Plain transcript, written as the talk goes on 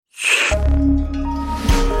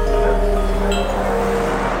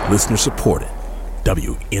Listener supported.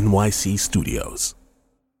 WNYC Studios.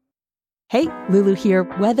 Hey, Lulu here.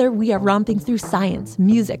 Whether we are romping through science,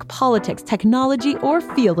 music, politics, technology, or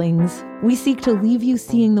feelings, we seek to leave you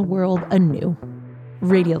seeing the world anew.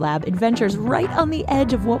 Radiolab adventures right on the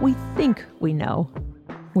edge of what we think we know.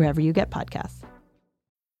 Wherever you get podcasts.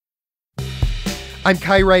 I'm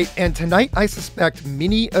Kai Wright, and tonight I suspect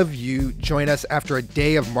many of you join us after a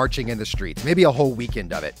day of marching in the streets, maybe a whole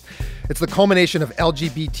weekend of it. It's the culmination of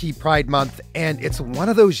LGBT Pride Month, and it's one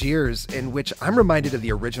of those years in which I'm reminded of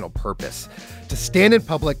the original purpose, to stand in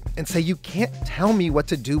public and say, you can't tell me what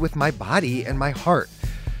to do with my body and my heart.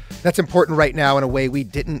 That's important right now in a way we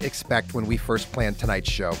didn't expect when we first planned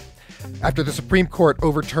tonight's show. After the Supreme Court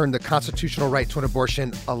overturned the constitutional right to an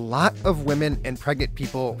abortion, a lot of women and pregnant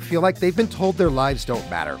people feel like they've been told their lives don't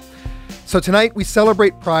matter. So tonight, we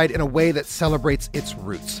celebrate Pride in a way that celebrates its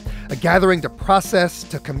roots, a gathering to process,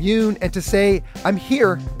 to commune, and to say, I'm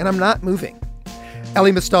here and I'm not moving.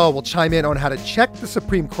 Elie Mystal will chime in on how to check the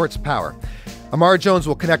Supreme Court's power. Amara Jones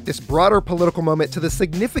will connect this broader political moment to the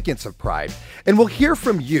significance of Pride. And we'll hear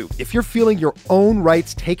from you. If you're feeling your own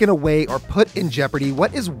rights taken away or put in jeopardy,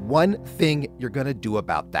 what is one thing you're going to do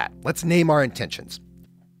about that? Let's name our intentions.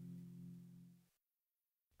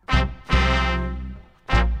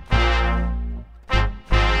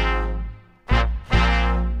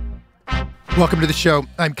 Welcome to the show.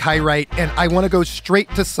 I'm Kai Wright, and I want to go straight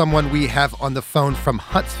to someone we have on the phone from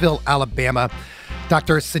Huntsville, Alabama.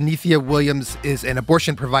 Dr. Synethia Williams is an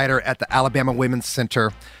abortion provider at the Alabama Women's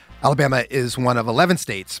Center. Alabama is one of 11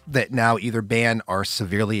 states that now either ban or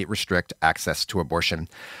severely restrict access to abortion.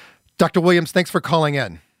 Dr. Williams, thanks for calling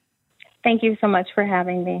in. Thank you so much for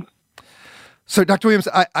having me. So, Dr. Williams,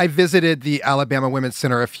 I visited the Alabama Women's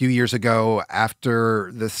Center a few years ago after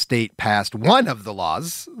the state passed one of the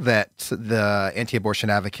laws that the anti-abortion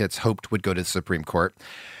advocates hoped would go to the Supreme Court.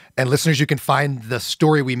 And listeners, you can find the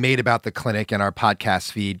story we made about the clinic in our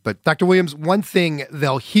podcast feed. But Dr. Williams, one thing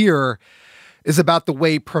they'll hear is about the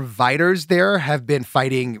way providers there have been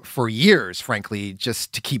fighting for years, frankly,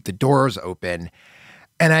 just to keep the doors open.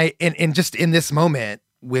 And just in this moment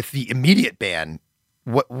with the immediate ban,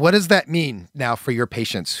 what does that mean now for your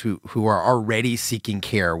patients who are already seeking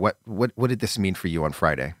care? What did this mean for you on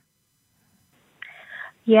Friday?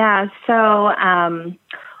 Yeah, so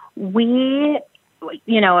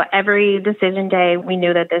every decision day, we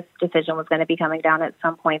knew that this decision was going to be coming down at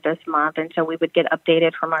some point this month. And so we would get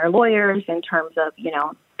updated from our lawyers in terms of,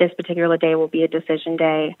 this particular day will be a decision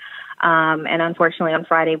day. And unfortunately, on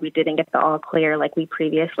Friday, we didn't get the all clear like we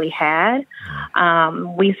previously had.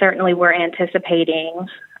 We certainly were anticipating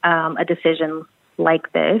a decision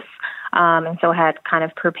like this. And so had kind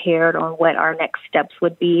of prepared on what our next steps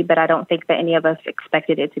would be. But I don't think that any of us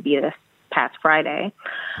expected it to be this past Friday.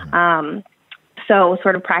 So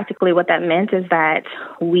sort of practically what that meant is that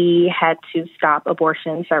we had to stop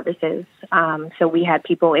abortion services. So we had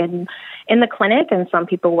people in the clinic, and some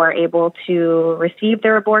people were able to receive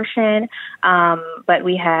their abortion. But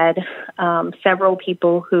we had several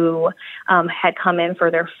people who had come in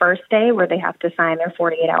for their first day where they have to sign their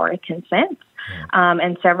 48-hour consent.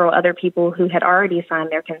 And several other people who had already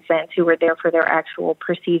signed their consent who were there for their actual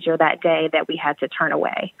procedure that day that we had to turn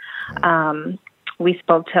away. We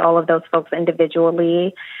spoke to all of those folks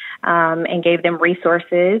individually and gave them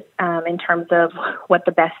resources in terms of what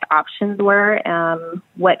the best options were,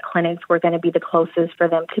 what clinics were going to be the closest for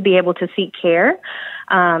them to be able to seek care.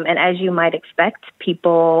 And as you might expect,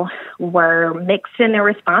 people were mixed in their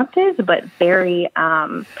responses, but very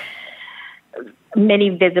many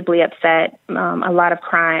visibly upset, a lot of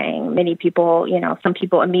crying. Many people, some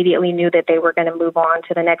people immediately knew that they were going to move on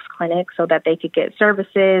to the next clinic so that they could get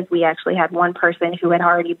services. We actually had one person who had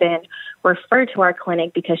already been referred to our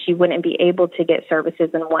clinic because she wouldn't be able to get services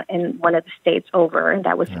in one of the states over, and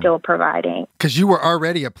that was still providing. Because you were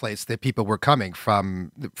already a place that people were coming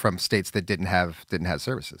from states that didn't have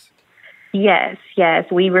services. Yes.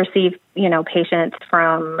 We receive, patients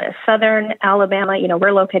from southern Alabama.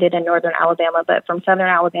 We're located in northern Alabama, but from southern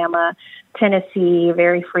Alabama, Tennessee,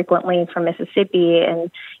 very frequently from Mississippi.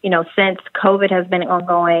 And, since COVID has been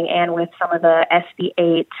ongoing and with some of the SB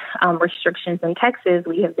 8 restrictions in Texas,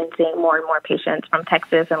 we have been seeing more and more patients from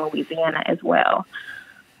Texas and Louisiana as well.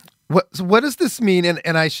 What does this mean?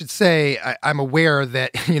 And I should say, I'm aware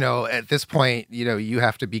that, at this point, you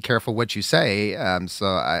have to be careful what you say. So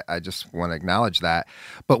I just want to acknowledge that.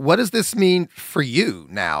 But what does this mean for you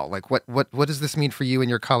now? Like, what does this mean for you and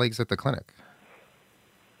your colleagues at the clinic?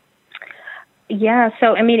 Yeah,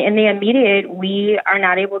 so I mean, in the immediate, we are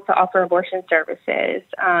not able to offer abortion services.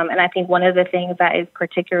 And I think one of the things that is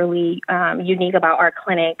particularly unique about our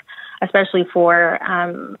clinic, especially for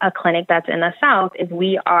a clinic that's in the South, is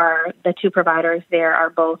the two providers there are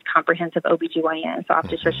both comprehensive OBGYNs, so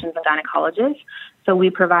obstetricians and gynecologists. So we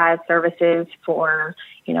provide services for,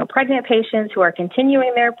 pregnant patients who are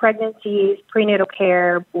continuing their pregnancies, prenatal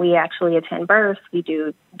care. We actually attend births. We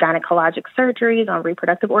do gynecologic surgeries on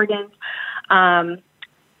reproductive organs.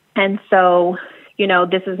 And so,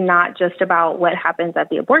 this is not just about what happens at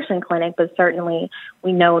the abortion clinic, but certainly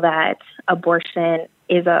we know that abortion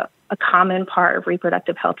is a common part of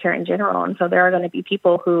reproductive health care in general. And so there are going to be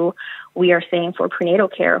people who we are seeing for prenatal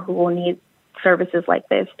care who will need services like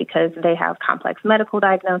this because they have complex medical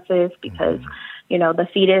diagnosis, because, the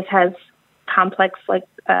fetus has complex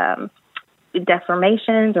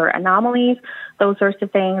deformations or anomalies, those sorts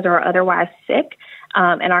of things, or otherwise sick.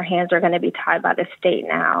 And our hands are going to be tied by the state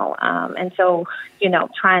now. And so,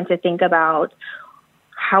 trying to think about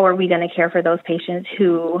how are we going to care for those patients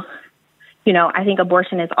who, I think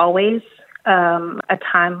abortion is always a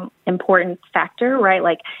time important factor, right?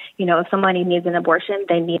 Like, if somebody needs an abortion,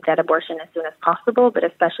 they need that abortion as soon as possible. But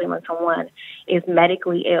especially when someone is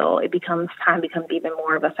medically ill, time becomes even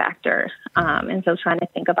more of a factor. And so trying to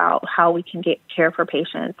think about how we can get care for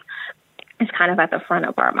patients is kind of at the front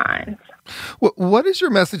of our minds. Well, what is your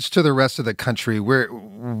message to the rest of the country?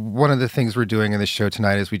 One of the things we're doing in this show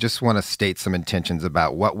tonight is we just want to state some intentions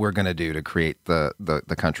about what we're going to do to create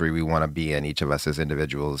the country we want to be in, each of us as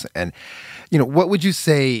individuals. And, what would you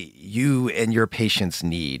say you and your patients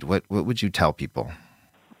need? What would you tell people?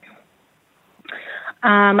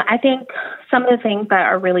 I think some of the things that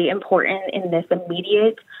are really important in this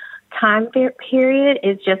immediate time period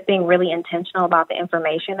is just being really intentional about the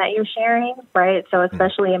information that you're sharing, right? So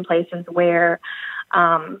especially in places where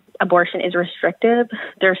abortion is restrictive,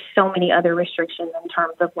 there's so many other restrictions in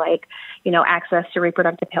terms of access to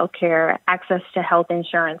reproductive health care, access to health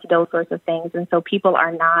insurance, those sorts of things. And so people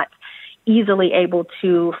are not easily able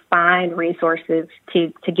to find resources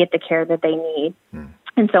to get the care that they need.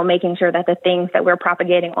 And so making sure that the things that we're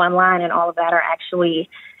propagating online and all of that are actually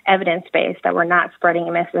evidence-based, that we're not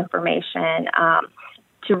spreading misinformation,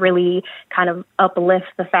 to really kind of uplift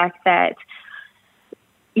the fact that,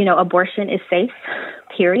 abortion is safe,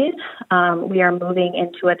 period. We are moving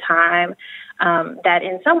into a time that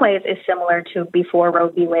in some ways is similar to before Roe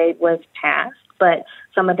v. Wade was passed, but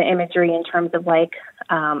some of the imagery in terms of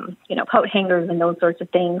coat hangers and those sorts of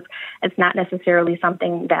things, it's not necessarily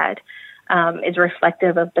something that is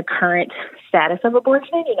reflective of the current status of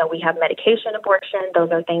abortion. We have medication abortion. Those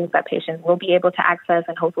are things that patients will be able to access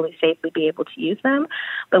and hopefully safely be able to use them.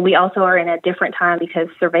 But we also are in a different time because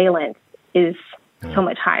surveillance is so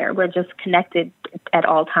much higher. We're just connected at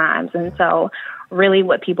all times. And so really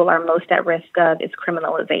what people are most at risk of is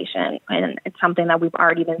criminalization. And it's something that we've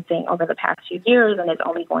already been seeing over the past few years, and it's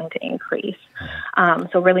only going to increase.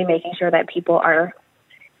 So really making sure that people are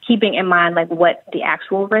keeping in mind what the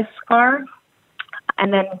actual risks are,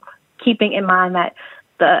 and then keeping in mind that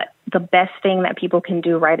the best thing that people can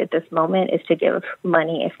do right at this moment is to give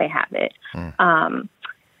money if they have it.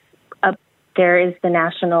 There is the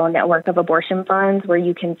National Network of Abortion Funds where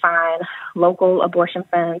you can find local abortion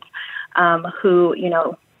funds who,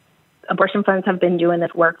 abortion funds have been doing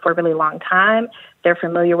this work for a really long time. They're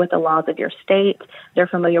familiar with the laws of your state. They're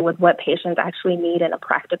familiar with what patients actually need in a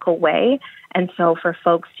practical way. And so for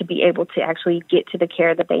folks to be able to actually get to the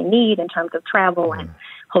care that they need in terms of travel and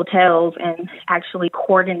hotels and actually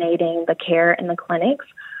coordinating the care in the clinics,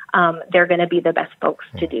 they're going to be the best folks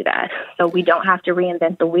to do that. So we don't have to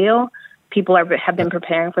reinvent the wheel. People have been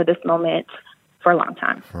preparing for this moment for a long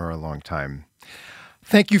time.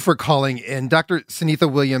 Thank you for calling in. Dr. Sunitha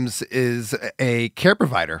Williams is a care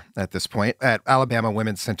provider at this point at Alabama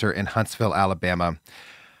Women's Center in Huntsville, Alabama.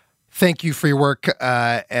 Thank you for your work,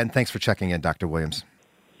 and thanks for checking in, Dr. Williams.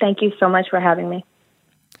 Thank you so much for having me.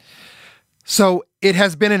 So it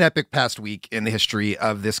has been an epic past week in the history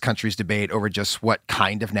of this country's debate over just what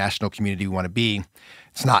kind of national community we want to be.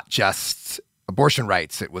 It's not just abortion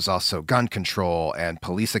rights. It was also gun control and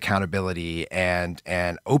police accountability and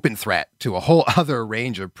an open threat to a whole other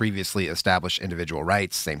range of previously established individual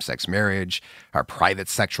rights, same-sex marriage, our private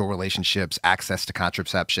sexual relationships, access to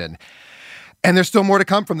contraception. And there's still more to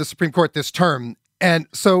come from the Supreme Court this term. And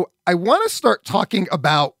so I want to start talking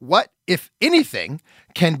about what, if anything,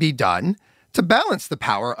 can be done to balance the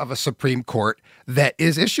power of a Supreme Court that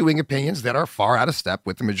is issuing opinions that are far out of step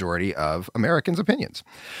with the majority of Americans' opinions.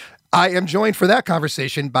 I am joined for that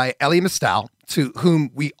conversation by Elie Mystal, to whom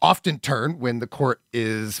we often turn when the court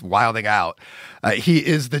is wilding out. He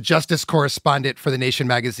is the justice correspondent for The Nation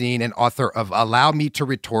magazine and author of Allow Me to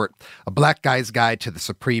Retort, a Black Guy's Guide to the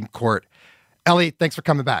Supreme Court. Elie, thanks for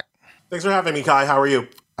coming back. Thanks for having me, Kai. How are you?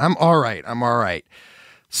 I'm all right.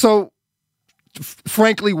 So,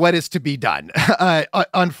 frankly, what is to be done?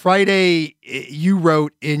 On Friday, you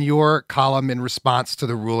wrote in your column in response to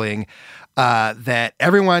the ruling that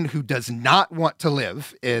everyone who does not want to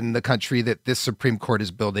live in the country that this Supreme Court is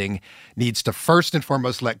building needs to first and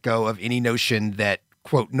foremost let go of any notion that,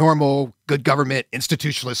 quote, normal, good government,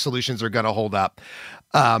 institutionalist solutions are going to hold up.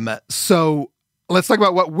 So let's talk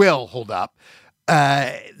about what will hold up.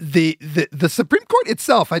 The Supreme Court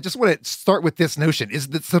itself, I just want to start with this notion, is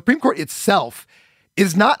the Supreme Court itself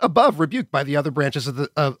is not above rebuke by the other branches of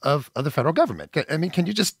the federal government. I mean, can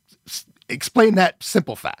you just explain that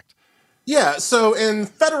simple fact? Yeah, so in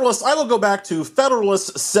Federalist, I will go back to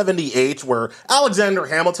Federalist 78, where Alexander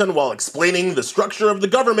Hamilton, while explaining the structure of the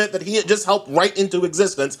government that he had just helped write into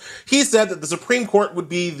existence, he said that the Supreme Court would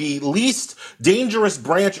be the least dangerous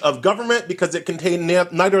branch of government because it contained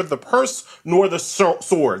neither the purse nor the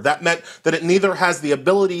sword. That meant that it neither has the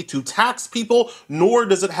ability to tax people, nor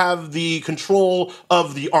does it have the control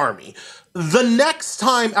of the army. The next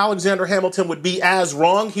time Alexander Hamilton would be as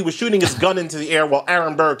wrong, he was shooting his gun into the air while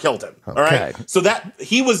Aaron Burr killed him. Okay. All right. So that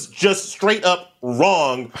he was just straight up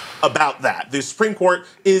wrong about that. The Supreme Court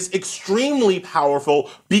is extremely powerful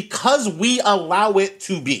because we allow it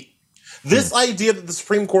to be. This idea that the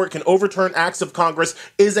Supreme Court can overturn acts of Congress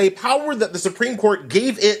is a power that the Supreme Court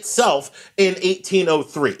gave itself in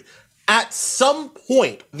 1803. At some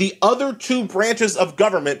point, the other two branches of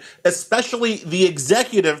government, especially the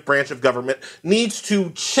executive branch of government, needs to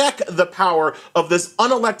check the power of this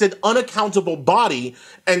unelected, unaccountable body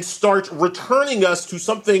and start returning us to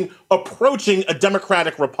something approaching a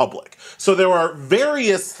democratic republic. So there are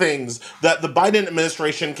various things that the Biden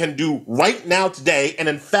administration can do right now today, and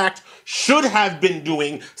in fact, should have been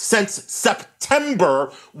doing since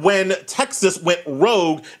September when Texas went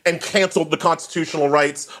rogue and canceled the constitutional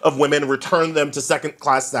rights of women, returned them to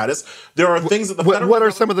second-class status. There are things that the federal What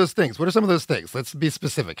are some of those things? Let's be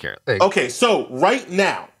specific here. Okay, so right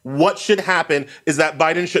now, what should happen is that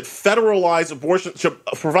Biden should federalize abortion, should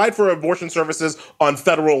provide for abortion services on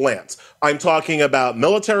federal lands. I'm talking about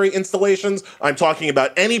military installations. I'm talking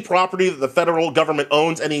about any property that the federal government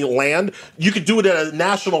owns, any land. You could do it at a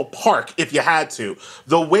national park if you had to.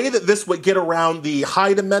 The way that this would get around the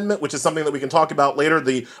Hyde Amendment, which is something that we can talk about later,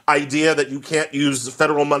 the idea that you can't use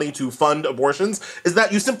federal money to fund abortions, is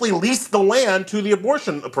that you simply lease the land to the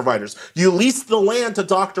abortion providers. You lease the land to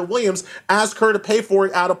Dr. Williams, ask her to pay for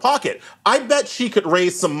it out of pocket. I bet she could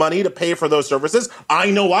raise some money to pay for those services.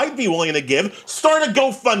 I know I'd be willing to give. Start a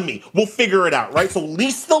GoFundMe. We'll figure it out, right? So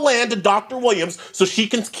lease the land to Dr. Williams so she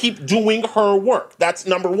can keep doing her work. That's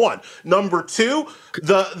number one. Number two,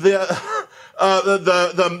 the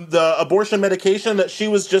abortion medication that she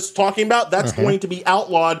was just talking about, that's going to be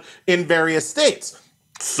outlawed in various states.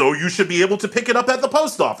 So you should be able to pick it up at the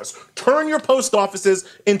post office. Turn your post offices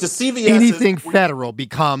into CVSs. Anything federal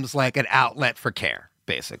becomes like an outlet for care,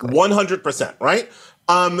 basically. 100%, right?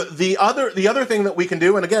 The other thing that we can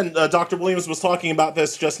do, and again, Dr. Williams was talking about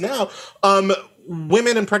this just now,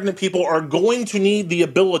 women and pregnant people are going to need the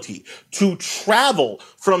ability to travel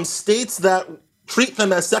from states that treat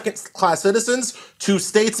them as second-class citizens to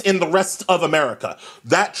states in the rest of America.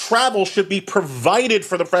 That travel should be provided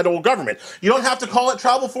for the federal government. You don't have to call it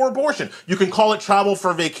travel for abortion. You can call it travel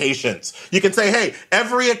for vacations. You can say, hey,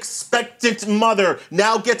 every expectant mother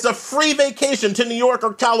now gets a free vacation to New York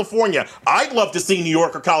or California. I'd love to see New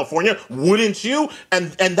York or California, wouldn't you?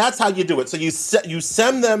 And that's how you do it. So you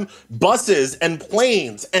send them buses and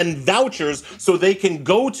planes and vouchers so they can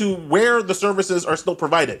go to where the services are still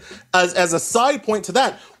provided. As a side point to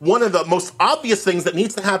that, one of the most obvious things that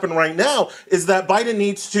needs to happen right now is that Biden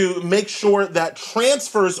needs to make sure that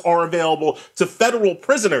transfers are available to federal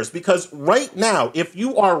prisoners, because right now, if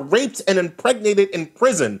you are raped and impregnated in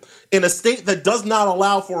prison in a state that does not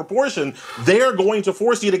allow for abortion, they are going to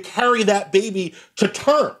force you to carry that baby to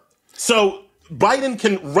term. So Biden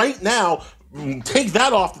can right now take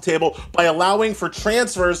that off the table by allowing for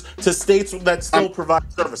transfers to states that still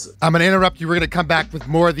provide services. I'm going to interrupt you. We're going to come back with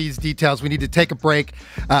more of these details. We need to take a break.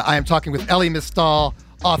 I am talking with Elie Mystal,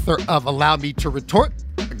 author of Allow Me to Retort,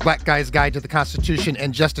 a Black Guy's Guide to the Constitution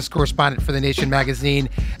and justice correspondent for The Nation magazine.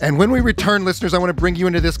 And when we return, listeners, I want to bring you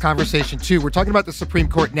into this conversation, too. We're talking about the Supreme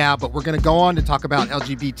Court now, but we're going to go on to talk about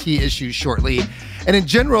LGBT issues shortly. And in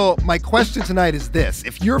general, my question tonight is this.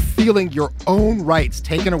 If you're feeling your own rights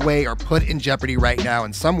taken away or put in jeopardy right now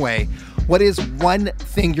in some way, what is one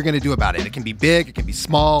thing you're going to do about it? It can be big, it can be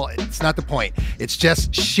small. It's not the point. It's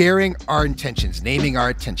just sharing our intentions, naming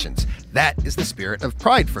our intentions. That is the spirit of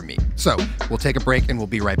pride for me. So we'll take a break and we'll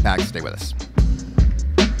be right back. Stay with us.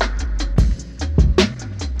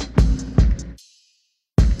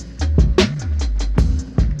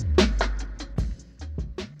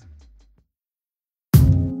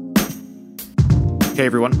 Hey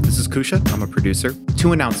everyone, this is Kusha. I'm a producer.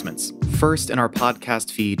 2 announcements. First, in our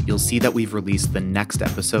podcast feed, you'll see that we've released the next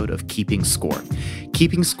episode of Keeping Score.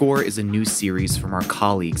 Keeping Score is a new series from our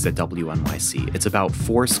colleagues at WNYC. It's about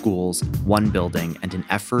 4 schools, 1 building, and an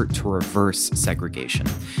effort to reverse segregation.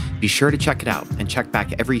 Be sure to check it out and check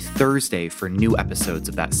back every Thursday for new episodes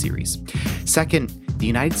of that series. Second, the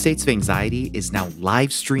United States of Anxiety is now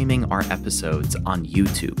live streaming our episodes on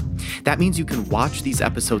YouTube. That means you can watch these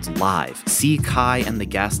episodes live, see Kai and the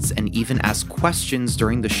guests, and even ask questions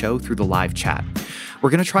during the show through the live chat. We're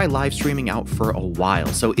going to try live streaming out for a while,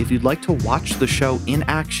 so if you'd like to watch the show in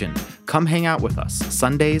action, come hang out with us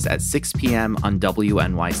Sundays at 6 p.m. on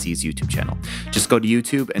WNYC's YouTube channel. Just go to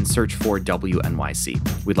YouTube and search for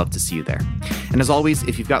WNYC. We'd love to see you there. And as always,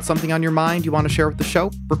 if you've got something on your mind you want to share with the show,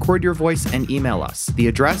 record your voice and email us. The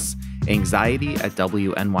address,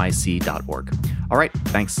 anxiety@wnyc.org. All right,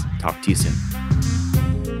 thanks. Talk to you soon.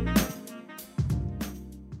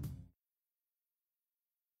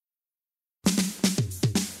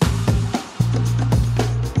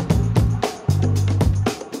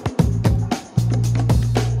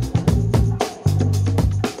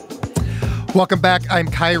 Welcome back. I'm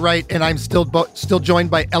Kai Wright, and I'm still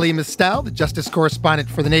joined by Elie Mystal, the justice correspondent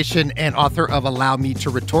for The Nation and author of Allow Me to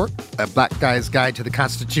Retort, a Black Guy's Guide to the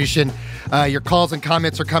Constitution. Your calls and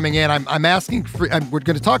comments are coming in. We're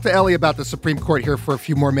going to talk to Elie about the Supreme Court here for a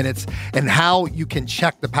few more minutes and how you can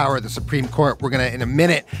check the power of the Supreme Court. We're going to, in a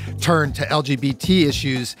minute, turn to LGBT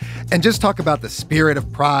issues and just talk about the spirit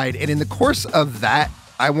of pride. And in the course of that,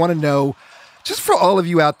 I want to know, just for all of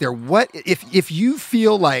you out there, what if you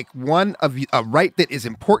feel like a right that is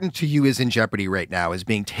important to you is in jeopardy right now, is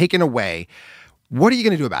being taken away, what are you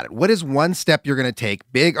going to do about it? What is one step you're going to take,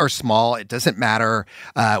 big or small? It doesn't matter.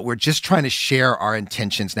 We're just trying to share our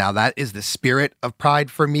intentions now. That is the spirit of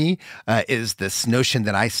pride for me, is this notion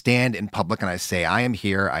that I stand in public and I say, I am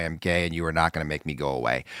here, I am gay, and you are not going to make me go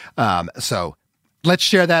away. So let's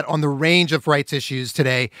share that on the range of rights issues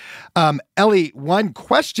today. Elie, one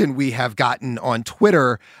question we have gotten on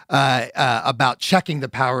Twitter about checking the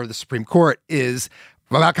power of the Supreme Court is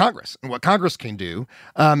about Congress and what Congress can do.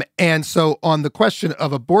 And so on the question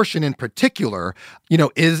of abortion in particular,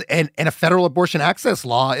 is a federal abortion access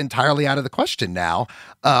law entirely out of the question now?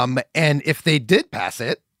 And if they did pass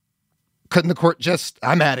it, couldn't the court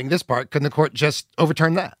couldn't the court just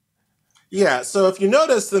overturn that? Yeah, so if you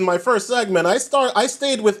noticed in my first segment, I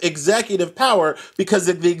stayed with executive power because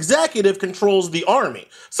the executive controls the army.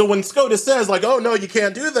 So when SCOTUS says, like, oh, no, you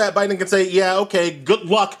can't do that, Biden can say, yeah, okay, good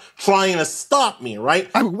luck trying to stop me, right?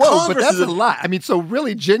 But that's a lot. I mean, so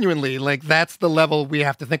really, genuinely, like, that's the level we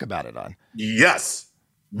have to think about it on. Yes.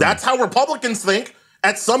 That's how Republicans think.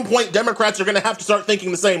 At some point, Democrats are going to have to start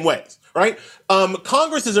thinking the same ways, right?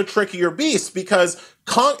 Congress is a trickier beast because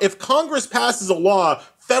if Congress passes a law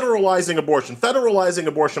federalizing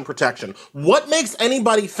abortion protection, what makes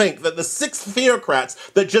anybody think that the 6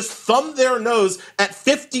 theocrats that just thumbed their nose at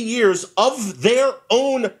 50 years of their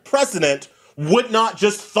own precedent would not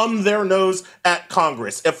just thumb their nose at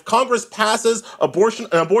Congress? If Congress passes an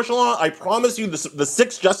abortion law, I promise you the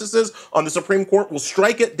 6 justices on the Supreme Court will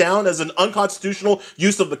strike it down as an unconstitutional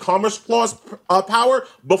use of the Commerce Clause power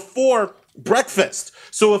before breakfast.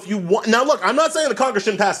 So if you want, now look, I'm not saying the Congress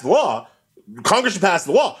shouldn't pass the law. Congress should pass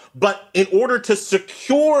the law, but in order to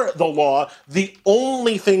secure the law, the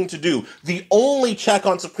only thing to do, the only check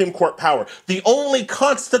on Supreme Court power, the only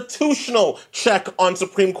constitutional check on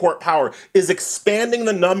Supreme Court power is expanding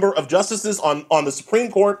the number of justices on the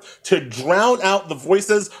Supreme Court to drown out the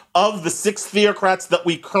voices of the 6 theocrats that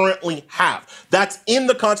we currently have. That's in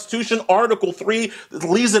the Constitution. Article 3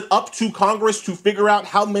 leaves it up to Congress to figure out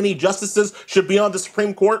how many justices should be on the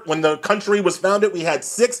Supreme Court. When the country was founded, we had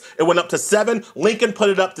 6. It went up to 7. Lincoln put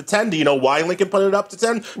it up to 10. Do you know why Lincoln put it up to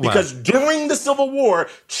 10? Because during the Civil War,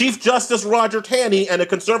 Chief Justice Roger Taney and a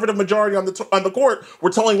conservative majority on the court were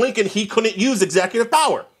telling Lincoln he couldn't use executive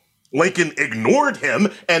power. Lincoln ignored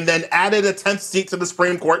him and then added a 10th seat to the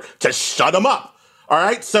Supreme Court to shut him up. All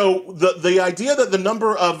right. So the idea that the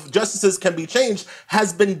number of justices can be changed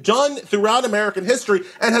has been done throughout American history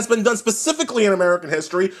and has been done specifically in American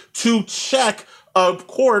history to check a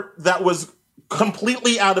court that was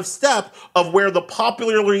completely out of step of where the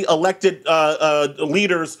popularly elected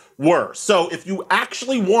leaders were. So if you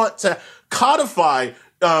actually want to codify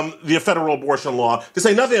the federal abortion law, to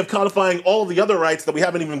say nothing of codifying all of the other rights that we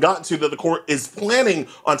haven't even gotten to that the court is planning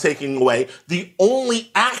on taking away, the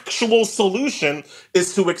only actual solution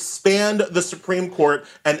is to expand the Supreme Court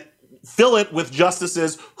and fill it with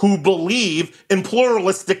justices who believe in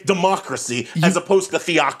pluralistic democracy as opposed to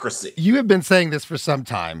theocracy. You have been saying this for some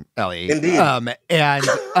time, Ellie. Indeed.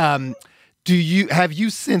 Have you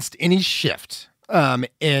sensed any shift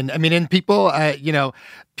in people,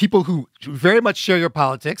 people who very much share your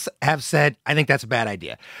politics have said, I think that's a bad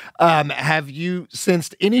idea. Have you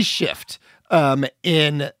sensed any shift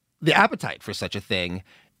in the appetite for such a thing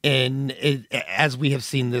as we have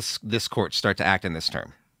seen this court start to act in this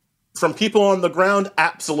term? From people on the ground,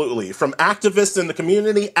 absolutely. From activists in the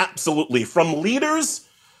community, absolutely. From leaders,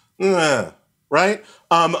 right?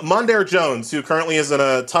 Mondaire Jones, who currently is in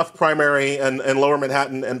a tough primary in Lower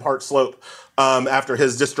Manhattan and Park Slope after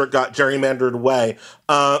his district got gerrymandered away,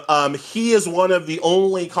 he is one of the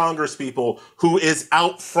only congresspeople who is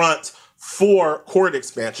out front for court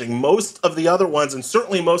expansion. Most of the other ones, and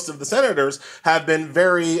certainly most of the senators, have been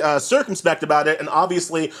very circumspect about it. And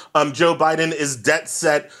obviously, Joe Biden is dead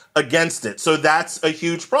set against it. So that's a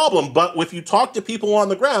huge problem. But if you talk to people on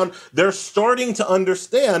the ground, they're starting to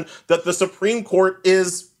understand that the Supreme Court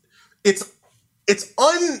it's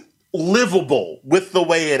unlivable with the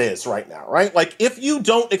way it is right now, right? Like, if you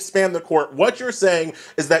don't expand the court, what you're saying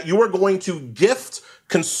is that you are going to gift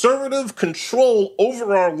conservative control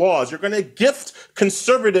over our laws. You're going to gift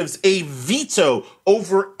conservatives a veto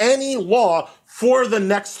over any law for the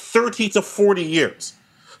next 30 to 40 years.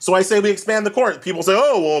 So I say we expand the court. People say,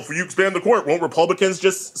 oh, well, if you expand the court, won't Republicans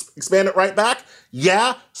just expand it right back?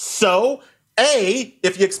 Yeah, so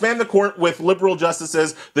if you expand the court with liberal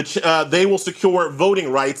justices, they will secure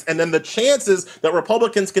voting rights, and then the chances that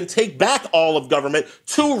Republicans can take back all of government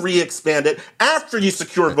to re-expand it after you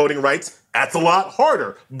secure voting rights, that's a lot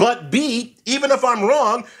harder. But B, even if I'm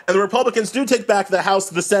wrong, and the Republicans do take back the House,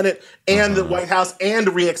 the Senate, and the White House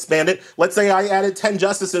and re-expand it, let's say I added 10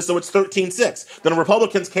 justices, so it's 13-6. Then the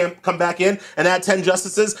Republicans can come back in and add 10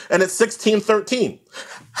 justices, and it's 16-13.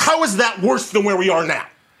 How is that worse than where we are now?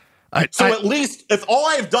 At least if all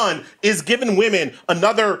I've done is given women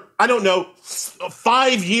another,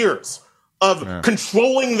 5 years of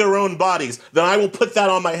controlling their own bodies, then I will put that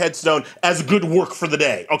on my headstone as good work for the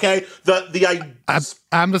day. Okay? I'm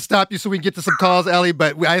going to stop you so we can get to some calls, Ellie,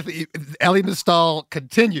 but Ellie Mistal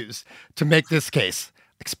continues to make this case.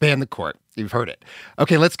 Expand the court. You've heard it.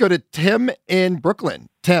 Okay, let's go to Tim in Brooklyn.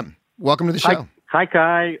 Tim, welcome to the show. Hi,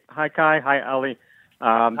 Kai. Hi, Ellie.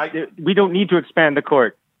 We don't need to expand the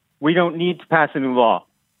court. We don't need to pass a new law.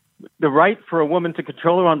 The right for a woman to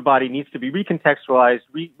control her own body needs to be recontextualized,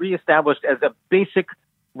 reestablished as a basic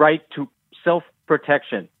right to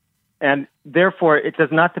self-protection. And therefore, it does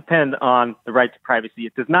not depend on the right to privacy.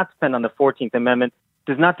 It does not depend on the 14th Amendment.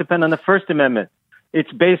 It does not depend on the First Amendment.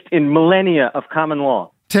 It's based in millennia of common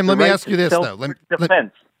law. Tim, let me ask you this, though.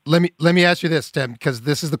 Let me ask you this, Tim, because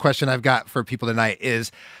this is the question I've got for people tonight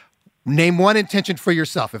is, name one intention for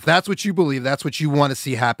yourself. If that's what you believe, that's what you want to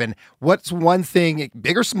see happen. What's one thing,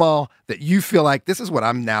 big or small, that you feel like this is what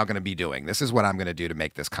I'm now going to be doing? This is what I'm going to do to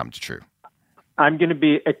make this come to true. I'm going to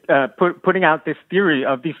be putting out this theory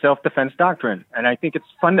of the self-defense doctrine. And I think it's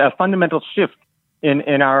a fundamental shift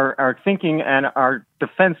in our thinking and our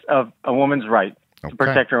defense of a woman's right to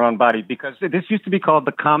protect her own body. Because this used to be called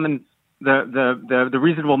the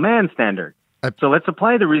reasonable man standard. So let's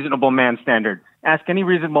apply the reasonable man standard. Ask any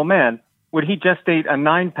reasonable man, would he gestate a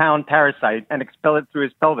 9-pound parasite and expel it through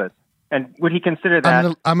his pelvis? And would he consider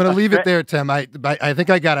that? I'm going to leave it there, Tim. I think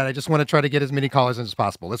I got it. I just want to try to get as many callers as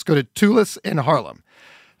possible. Let's go to Tulis in Harlem.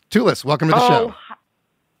 Tulis, welcome to the show.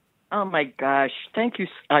 Oh, my gosh. Thank you.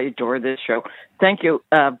 I adore this show. Thank you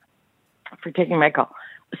for taking my call.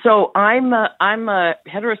 So I'm a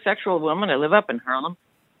heterosexual woman. I live up in Harlem.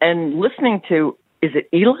 And listening to, is it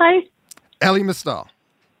Eli? Ellie Mistal.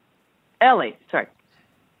 Ellie, sorry.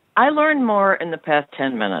 I learned more in the past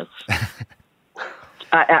 10 minutes.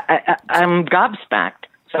 I'm gobsmacked.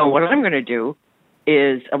 So what I'm going to do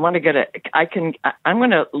is I'm going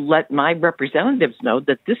to let my representatives know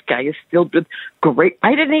that this guy is filled with great.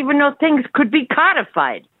 I didn't even know things could be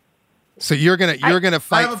codified. So you're going to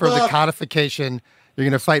fight for the codification. You're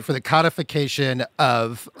going to fight for the codification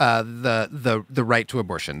of the right to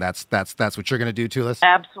abortion. That's what you're going to do, Tulis?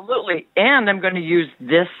 Absolutely. And I'm going to use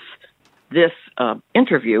this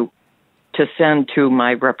interview to send to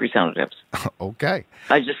my representatives. Okay.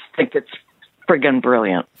 I just think it's friggin'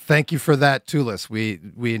 brilliant. Thank you for that, Tulis. We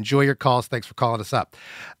enjoy your calls. Thanks for calling us up.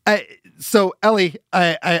 So, Ellie,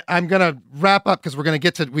 I'm going to wrap up because we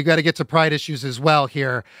got to get to pride issues as well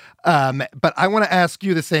here. But I want to ask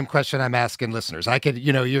you the same question I'm asking listeners.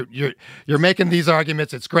 You're making these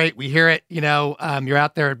arguments. It's great. We hear it. You're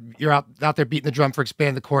out there beating the drum for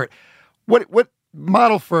expand the court. What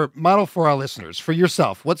model for our listeners, for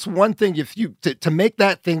yourself? What's one thing to make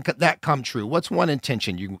that come true? What's one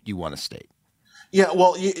intention you want to state? Yeah,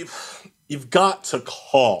 well, you've got to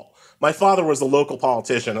call. My father was a local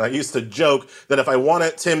politician, and I used to joke that if I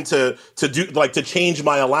wanted him to change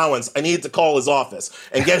my allowance, I needed to call his office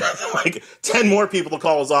and get 10 more people to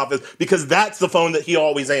call his office, because that's the phone that he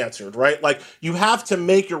always answered, right? Like, you have to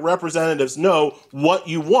make your representatives know what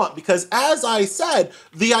you want, because as I said,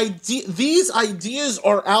 these ideas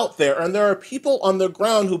are out there, and there are people on the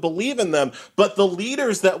ground who believe in them, but the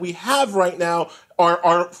leaders that we have right now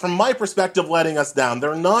are, from my perspective, letting us down.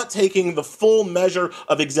 They're not taking the full measure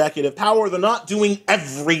of executive power. They're not doing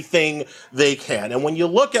everything they can. And when you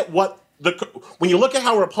look at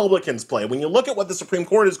how Republicans play, when you look at what the Supreme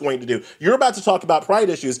Court is going to do, you're about to talk about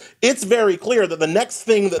pride issues. It's very clear that the next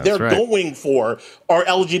thing that they're going for are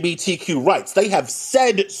LGBTQ rights. They have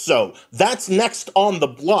said so. That's next on the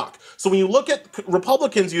block. So when you look at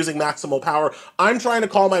Republicans using maximal power, I'm trying to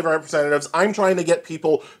call my representatives. I'm trying to get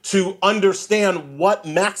people to understand what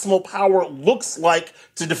maximal power looks like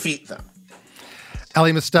to defeat them.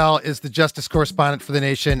 Ellie Mistel is the justice correspondent for The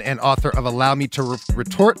Nation and author of Allow Me to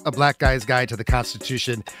Retort, A Black Guy's Guide to the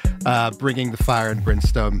Constitution, bringing the fire and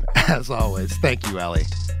brimstone, as always. Thank you, Ellie.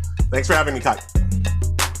 Thanks for having me, Kai.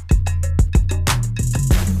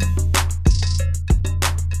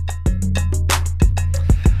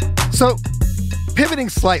 So, pivoting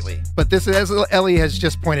slightly, but this, as Ellie has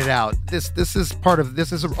just pointed out, this is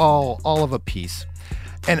all of a piece.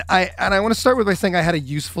 And I want to start with by saying I had a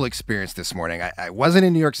useful experience this morning. I wasn't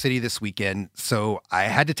in New York City this weekend, so I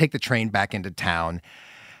had to take the train back into town.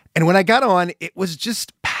 And when I got on, it was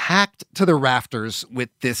just packed to the rafters with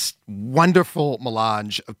this wonderful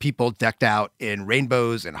melange of people decked out in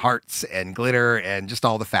rainbows and hearts and glitter and just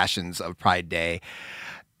all the fashions of Pride Day.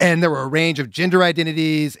 And there were a range of gender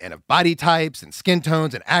identities and of body types and skin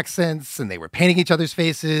tones and accents, and they were painting each other's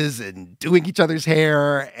faces and doing each other's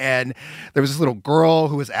hair. And there was this little girl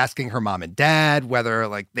who was asking her mom and dad whether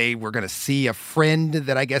they were going to see a friend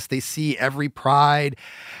that I guess they see every Pride.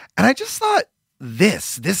 And I just thought,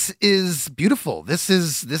 this is beautiful. This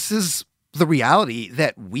is the reality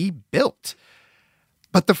that we built.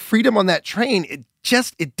 But the freedom on that train, it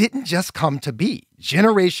didn't just come to be.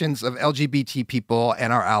 Generations of LGBT people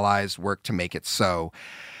and our allies worked to make it so.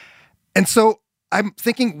 And so I'm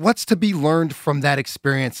thinking, what's to be learned from that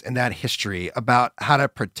experience and that history about how to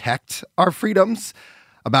protect our freedoms,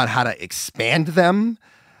 about how to expand them,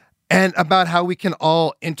 and about how we can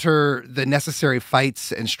all enter the necessary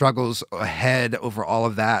fights and struggles ahead over all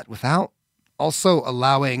of that without also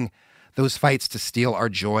allowing those fights to steal our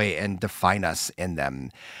joy and define us in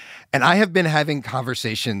them. And I have been having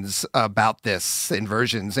conversations about this in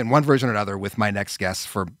one version or another, with my next guest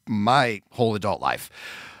for my whole adult life.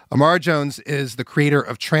 Amara Jones is the creator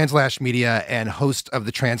of Translash Media and host of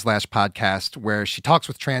the Translash podcast, where she talks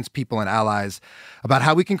with trans people and allies about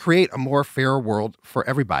how we can create a more fair world for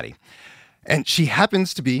everybody. And she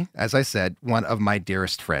happens to be, as I said, one of my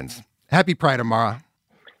dearest friends. Happy Pride, Amara.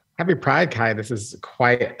 Happy Pride, Kai. This is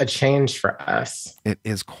quite a change for us. It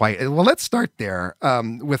is quite. Well, let's start there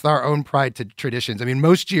with our own Pride traditions. I mean,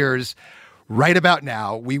 most years, right about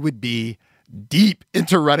now, we would be deep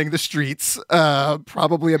into running the streets,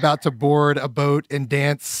 probably about to board a boat and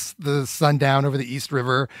dance the sundown over the East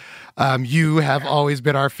River. You have always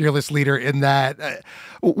been our fearless leader in that.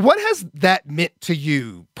 What has that meant to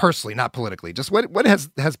you personally, not politically? Just what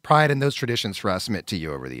has Pride and those traditions for us meant to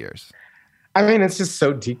you over the years? I mean, it's just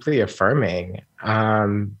so deeply affirming.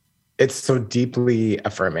 It's so deeply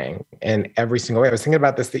affirming in every single way. I was thinking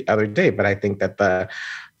about this the other day, but I think that the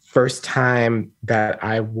first time that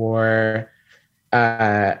I wore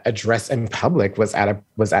a dress in public was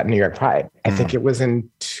at New York Pride. I think it was in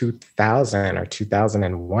 2000 or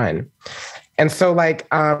 2001. And so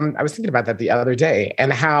I was thinking about that the other day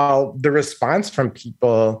and how the response from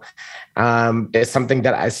people is something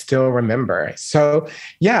that I still remember. So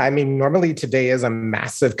yeah, I mean, normally today is a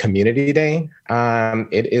massive community day.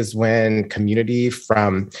 It is when community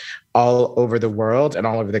from all over the world and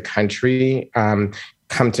all over the country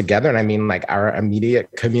come together. And I mean like our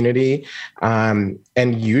immediate community. And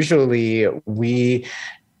usually we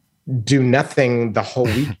do nothing the whole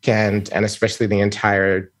weekend and especially the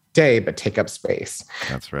entire day, but take up space.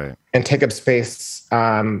 That's right. And take up space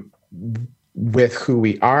with who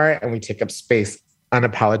we are, and we take up space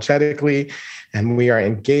unapologetically, and we are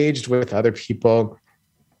engaged with other people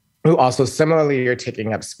who also similarly are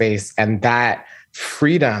taking up space. And that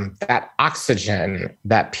freedom, that oxygen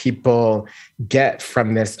that people get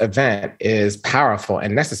from this event is powerful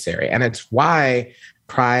and necessary. And it's why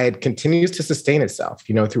Pride continues to sustain itself,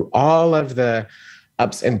 through all of the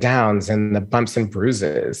ups and downs and the bumps and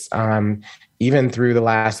bruises, even through the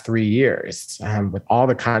last 3 years, with all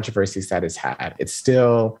the controversies that it's had. It's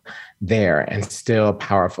still there and still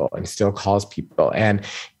powerful and still calls people. And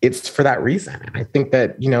it's for that reason. I think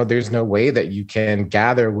that, there's no way that you can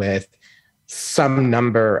gather with some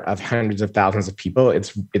number of hundreds of thousands of people.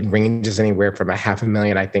 It ranges anywhere from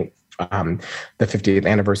 500,000, I think. The 50th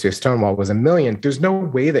anniversary of Stonewall was 1 million. There's no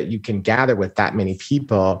way that you can gather with that many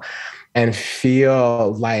people and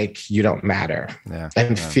feel like you don't matter,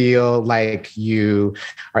 feel like you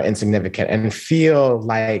are insignificant, and feel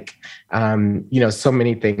like, so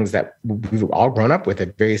many things that we've all grown up with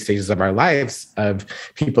at various stages of our lives, of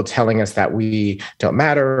people telling us that we don't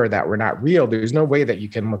matter or that we're not real. There's no way that you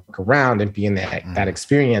can look around and be in that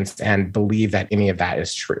experience and believe that any of that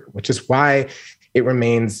is true, which is why it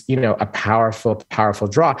remains, a powerful, powerful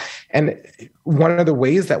draw. And one of the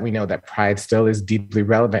ways that we know that Pride still is deeply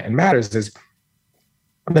relevant and matters is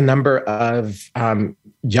the number of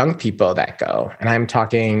young people that go. And I'm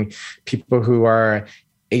talking people who are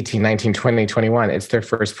 18, 19, 20, 21. It's their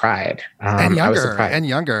first Pride. And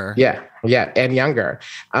younger. Yeah, and younger.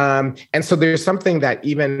 And so there's something that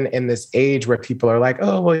even in this age where people are like,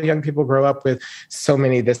 oh, well, young people grow up with so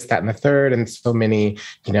many this, that, and the third, and so many,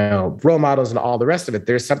 role models and all the rest of it.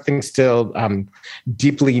 There's something still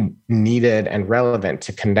deeply needed and relevant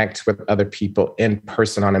to connect with other people in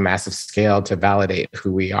person on a massive scale to validate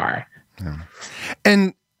who we are. Yeah.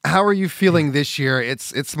 And how are you feeling this year?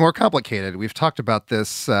 It's more complicated. We've talked about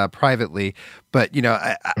this privately, but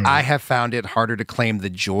I have found it harder to claim the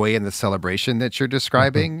joy and the celebration that you're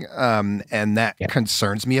describing, and that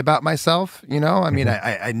concerns me about myself.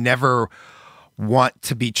 I never want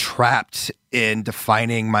to be trapped in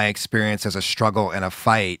defining my experience as a struggle and a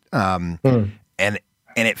fight, and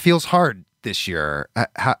it feels hard this year.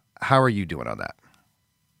 How are you doing on that?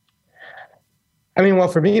 I mean, well,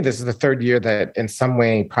 for me, this is the third year that in some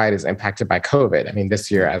way Pride is impacted by COVID. I mean,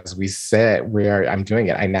 this year, as we said, I'm doing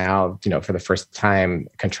it. I now, for the first time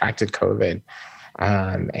contracted COVID,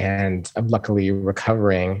 and I'm luckily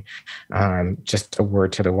recovering. Just a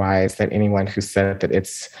word to the wise that anyone who said that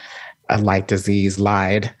it's a light disease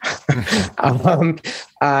lied. But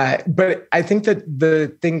I think that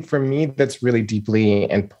the thing for me that's really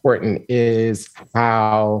deeply important is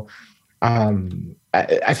how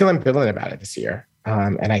I feel ambivalent about it this year.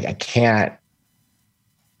 And I can't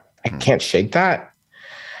shake that.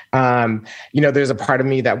 There's a part of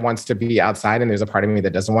me that wants to be outside and there's a part of me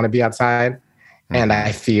that doesn't want to be outside. And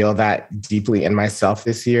I feel that deeply in myself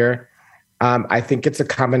this year. I think it's a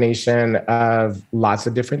combination of lots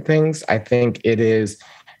of different things. I think it is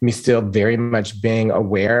me still very much being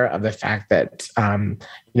aware of the fact that,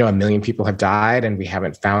 1 million people have died and we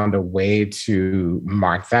haven't found a way to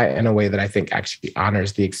mark that in a way that I think actually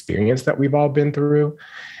honors the experience that we've all been through.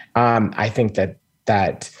 I think that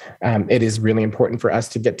it is really important for us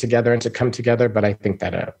to get together and to come together. But I think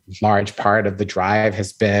that a large part of the drive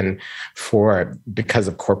has been because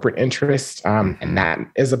of corporate interest. And that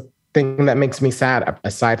is a thing that makes me sad,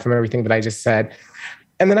 aside from everything that I just said.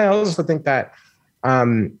 And then I also think that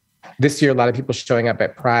this year, a lot of people showing up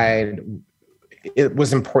at Pride, it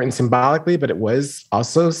was important symbolically, but it was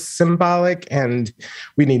also symbolic. And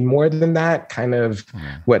we need more than that, kind of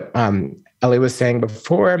what Ellie was saying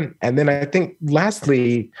before. And then I think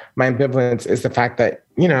lastly, my ambivalence is the fact that,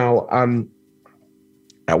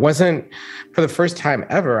 I wasn't, for the first time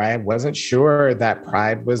ever, I wasn't sure that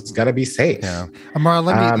Pride was going to be safe. Yeah. Amara,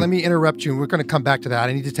 let me interrupt you. We're going to come back to that.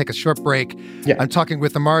 I need to take a short break. Yeah. I'm talking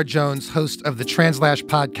with Amara Jones, host of the Translash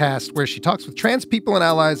podcast, where she talks with trans people and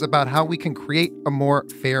allies about how we can create a more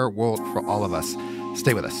fair world for all of us.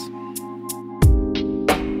 Stay with us.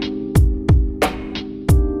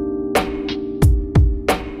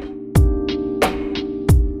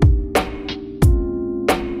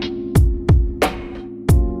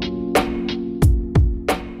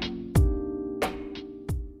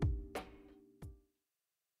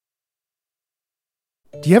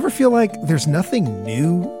 you ever feel like there's nothing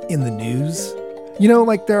new in the news? You know,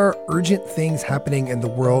 like there are urgent things happening in the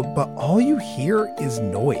world, but all you hear is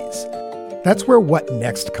noise. That's where What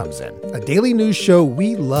Next comes in, a daily news show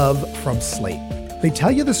we love from Slate. They tell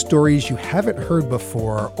you the stories you haven't heard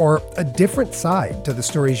before or a different side to the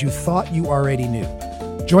stories you thought you already knew.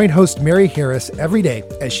 Join host Mary Harris every day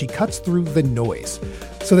as she cuts through the noise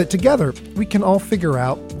so that together we can all figure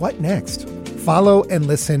out what next. Follow and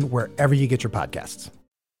listen wherever you get your podcasts.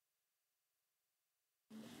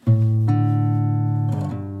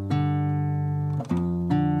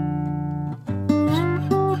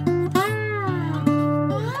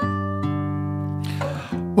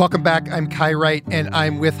 Welcome back. I'm Kai Wright, and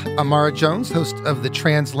I'm with Amara Jones, host of the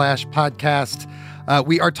Translash podcast.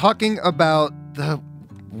 We are talking about the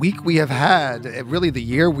week we have had, really the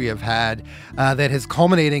year we have had, that is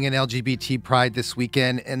culminating in LGBT Pride this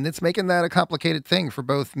weekend, and it's making that a complicated thing for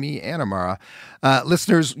both me and Amara.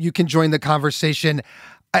 Listeners, you can join the conversation.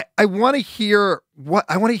 I want to hear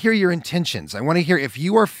your intentions. I want to hear if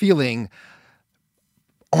you are feeling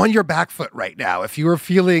on your back foot right now, if you are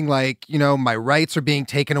feeling like, you know, my rights are being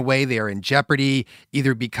taken away, they are in jeopardy,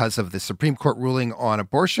 either because of the Supreme Court ruling on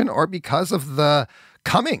abortion or because of the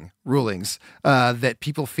coming rulings that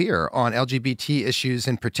people fear on LGBT issues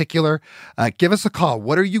in particular, give us a call.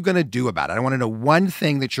 What are you going to do about it? I want to know one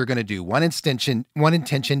thing that you're going to do, one intention,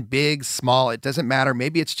 big, small, it doesn't matter.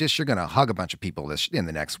 Maybe it's just you're going to hug a bunch of people in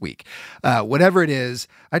the next week. Whatever it is,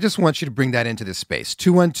 I just want you to bring that into this space.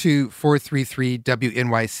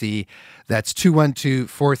 212-433-WNYC. That's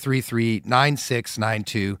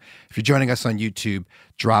 212-433-9692. If you're joining us on YouTube,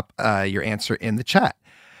 drop your answer in the chat.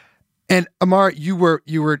 And Amar, you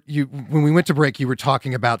when we went to break, you were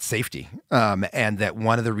talking about safety, and that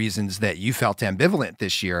one of the reasons that you felt ambivalent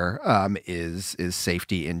this year is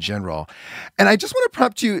safety in general. And I just want to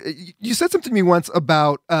prompt you. You said something to me once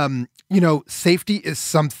about safety is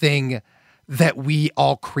something that we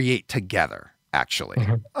all create together, actually.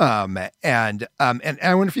 Mm-hmm. And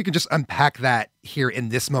I wonder if you could just unpack that here in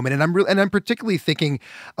this moment. And I'm particularly thinking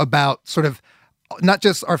about sort of not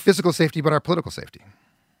just our physical safety, but our political safety.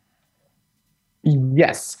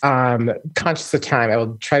 Yes. Conscious of time, I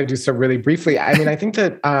will try to do so really briefly. I mean, I think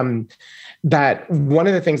that that one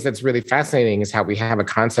of the things that's really fascinating is how we have a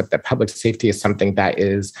concept that public safety is something that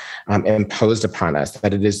is imposed upon us,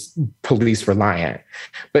 that it is police reliant.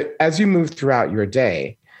 But as you move throughout your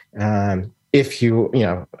day, if you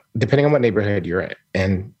depending on what neighborhood you're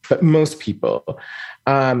in, but most people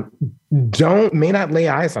may not lay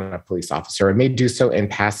eyes on a police officer or may do so in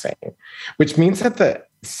passing, which means that the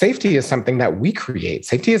safety is something that we create.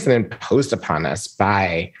 Safety isn't imposed upon us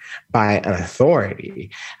by an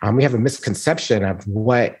authority. We have a misconception of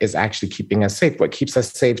what is actually keeping us safe. What keeps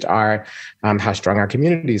us safe are how strong our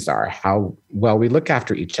communities are, how well we look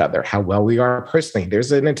after each other, how well we are personally.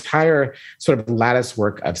 There's an entire sort of lattice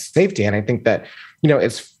work of safety. And I think that,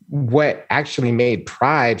 it's what actually made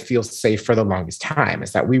Pride feel safe for the longest time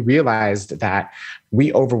is that we realized that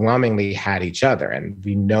we overwhelmingly had each other. And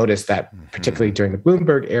we noticed that particularly during the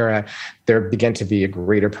Bloomberg era, there began to be a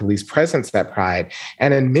greater police presence at Pride.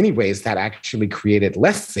 And in many ways, that actually created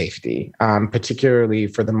less safety, particularly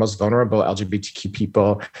for the most vulnerable LGBTQ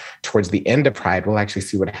people towards the end of Pride. We'll actually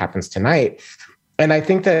see what happens tonight. And I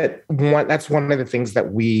think that that's one of the things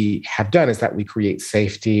that we have done is that we create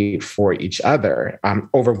safety for each other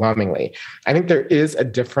overwhelmingly. I think there is a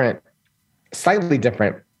slightly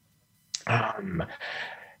different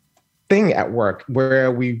thing at work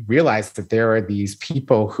where we realize that there are these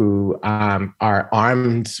people who are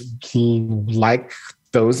armed like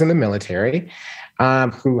those in the military,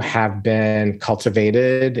 who have been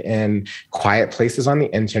cultivated in quiet places on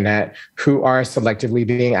the internet, who are selectively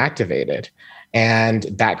being activated. And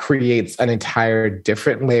that creates an entire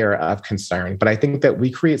different layer of concern. But I think that we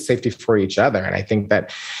create safety for each other. And I think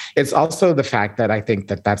that it's also the fact that I think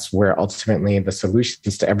that that's where ultimately the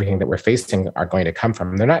solutions to everything that we're facing are going to come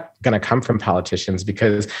from. They're not going to come from politicians,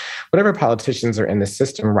 because whatever politicians are in the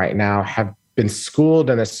system right now have been schooled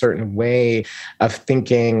in a certain way of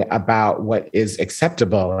thinking about what is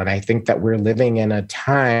acceptable. And I think that we're living in a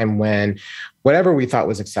time when whatever we thought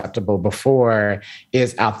was acceptable before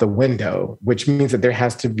is out the window, which means that there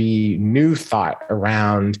has to be new thought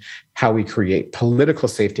around how we create political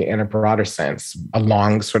safety in a broader sense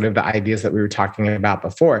along sort of the ideas that we were talking about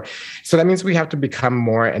before. So that means we have to become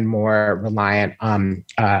more and more reliant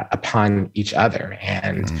upon each other.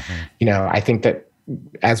 And, I think that,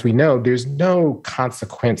 as we know, there's no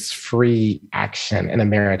consequence-free action in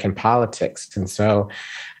American politics. And so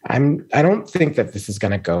I don't think that this is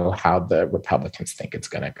going to go how the Republicans think it's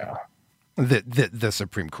going to go. The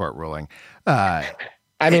Supreme Court ruling.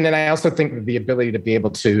 I mean, and I also think that the ability to be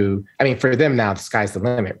able to, I mean, for them now, the sky's the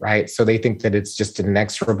limit, right? So they think that it's just an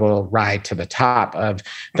inexorable ride to the top of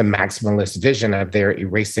the maximalist vision of their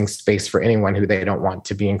erasing space for anyone who they don't want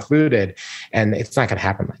to be included. And it's not going to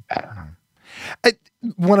happen like that.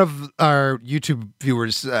 One of our YouTube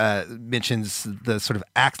viewers mentions the sort of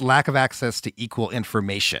lack of access to equal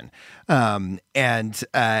information, and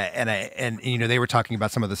you know, they were talking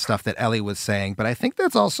about some of the stuff that Ellie was saying, but I think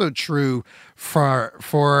that's also true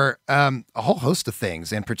for a whole host of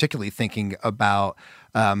things, and particularly thinking about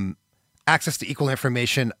access to equal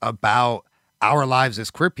information about our lives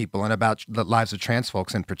as queer people and about the lives of trans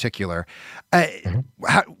folks in particular.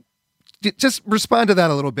 Just respond to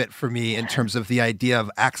that a little bit for me in terms of the idea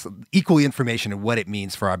of equal information and what it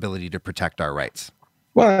means for our ability to protect our rights.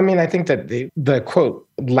 Well, I mean, I think that the quote,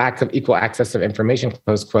 lack of equal access of information,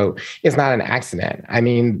 close quote, is not an accident. I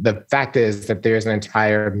mean, the fact is that there's an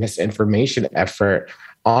entire misinformation effort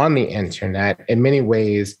on the internet, in many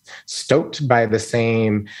ways stoked by the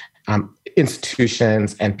same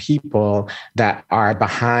institutions and people that are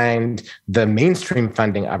behind the mainstream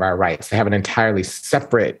funding of our rights. They have an entirely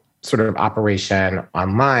separate sort of operation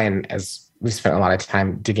online, as we spent a lot of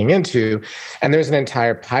time digging into. And there's an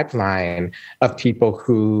entire pipeline of people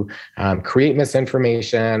who create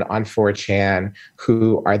misinformation on 4chan,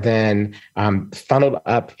 who are then funneled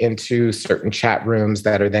up into certain chat rooms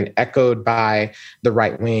that are then echoed by the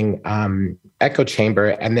right-wing echo chamber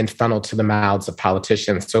and then funneled to the mouths of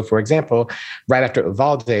politicians. So, for example, right after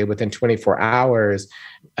Uvalde, within 24 hours,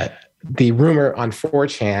 the rumor on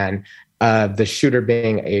 4chan the shooter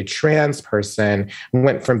being a trans person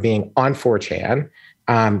went from being on 4chan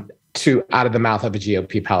to out of the mouth of a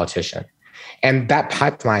GOP politician. And that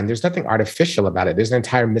pipeline, there's nothing artificial about it. There's an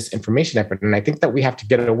entire misinformation effort. And I think that we have to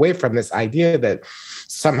get away from this idea that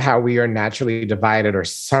somehow we are naturally divided or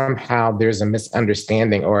somehow there's a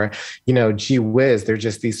misunderstanding or, you know, gee whiz, there are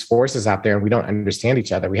just these forces out there and we don't understand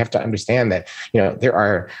each other. We have to understand that, you know, there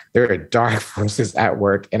are dark forces at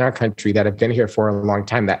work in our country that have been here for a long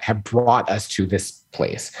time that have brought us to this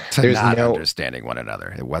place. There's not understanding one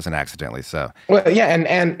another. It wasn't accidentally so. Well, yeah,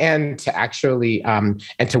 and to actually and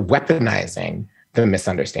to weaponizing the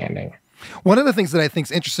misunderstanding. One of the things that I think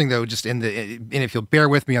is interesting, though, just and if you'll bear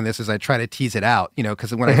with me on this as I try to tease it out, you know,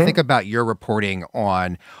 because when I think about your reporting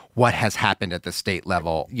on what has happened at the state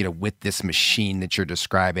level, you know, with this machine that you're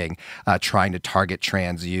describing, trying to target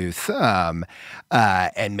trans youth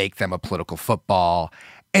and make them a political football,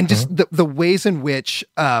 and just the ways in which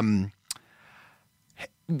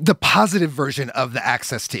the positive version of the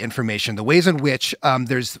access to information, the ways in which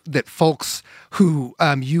there's that folks who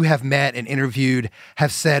you have met and interviewed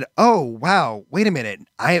have said, oh, wow, wait a minute.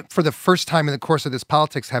 I, for the first time in the course of this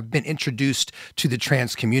politics, have been introduced to the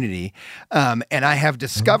trans community. And I have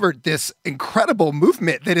discovered this incredible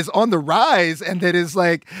movement that is on the rise and that is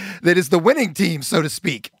the winning team, so to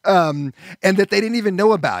speak, and that they didn't even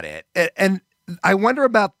know about it. And I wonder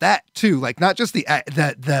about that too, like not just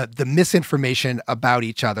the misinformation about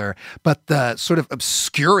each other, but the sort of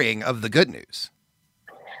obscuring of the good news.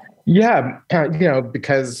 Yeah, you know,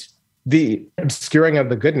 because the obscuring of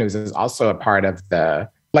the good news is also a part of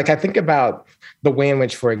like I think about the way in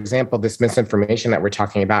which, for example, this misinformation that we're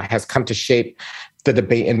talking about has come to shape the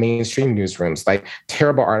debate in mainstream newsrooms, like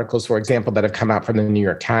terrible articles, for example, that have come out from the New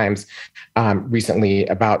York Times recently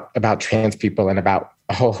about trans people and about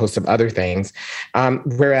a whole host of other things.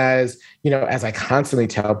 Whereas, you know, as I constantly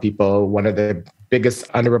tell people, one of the biggest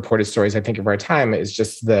underreported stories I think of our time is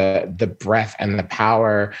just the breadth and the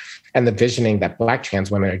power and the visioning that Black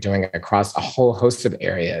trans women are doing across a whole host of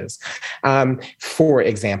areas, for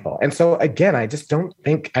example. And so again, I don't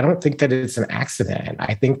think that it's an accident.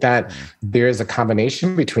 I think that there's a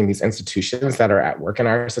combination between these institutions that are at work in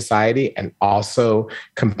our society and also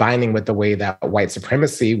combining with the way that white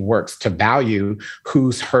supremacy works to value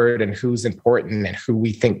who's heard and who's important and who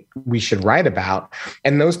we think we should write about.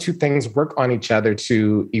 And those two things work on each other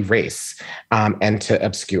to erase and to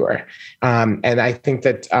obscure. And I think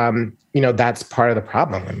that, you know, that's part of the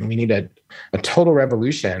problem. I mean, we need a total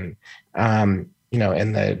revolution, you know,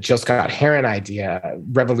 in the Jill Scott Heron idea,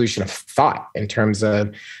 revolution of thought in terms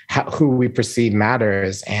of who we perceive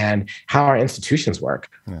matters and how our institutions work.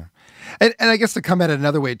 Yeah. And I guess to come at it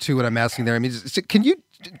another way, too, what I'm asking there, I mean,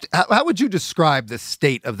 how would you describe the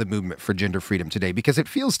state of the movement for gender freedom today? Because it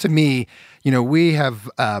feels to me, you know, we have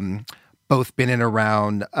both been in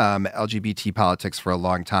around LGBT politics for a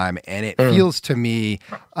long time, and it feels to me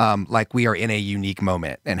like we are in a unique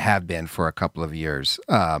moment and have been for a couple of years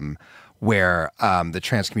where the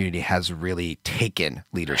trans community has really taken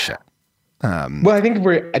leadership. Well, I think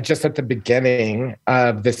we're just at the beginning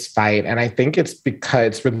of this fight. And I think it's because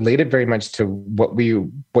it's related very much to what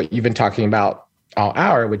you've been talking about all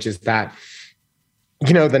hour, which is that,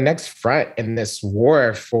 the next front in this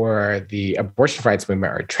war for the abortion rights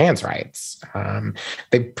movement are trans rights.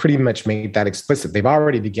 They pretty much made that explicit. They've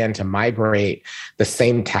already begun to migrate the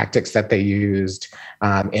same tactics that they used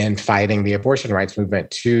in fighting the abortion rights movement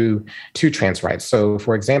to trans rights. So,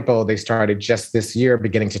 for example, they started just this year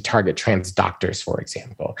beginning to target trans doctors, for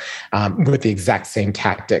example, with the exact same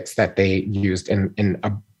tactics that they used in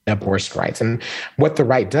abortion rights. And what the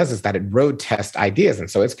right does is that it road tests ideas. And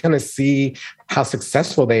so it's going to see how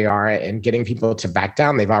successful they are in getting people to back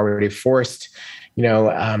down. They've already forced,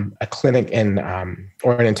 a clinic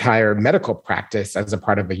or an entire medical practice as a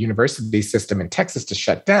part of a university system in Texas to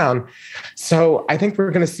shut down. So I think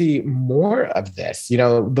we're going to see more of this,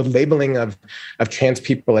 the labeling of trans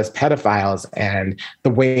people as pedophiles and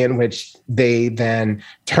the way in which they then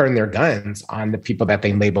turn their guns on the people that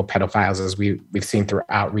they label pedophiles, as we've seen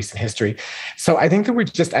throughout recent history. So I think that we're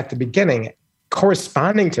just at the beginning.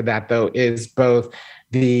 Corresponding to that, though, is both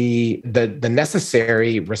the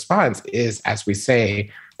necessary response is, as we say,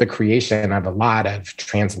 the creation of a lot of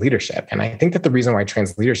trans leadership. And I think that the reason why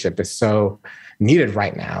trans leadership is so needed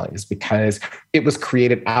right now is because it was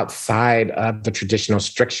created outside of the traditional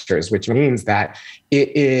strictures, which means that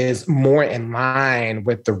it is more in line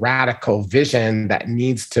with the radical vision that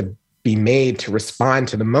needs to be made to respond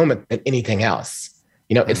to the moment than anything else.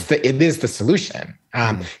 It is the solution,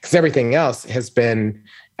 because everything else has been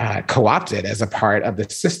co-opted as a part of the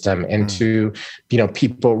system into,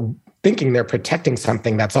 people thinking they're protecting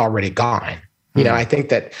something that's already gone. I think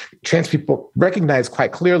that trans people recognize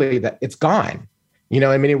quite clearly that it's gone. In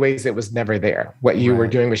many ways, it was never there. What you were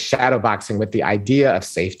doing was shadowboxing with the idea of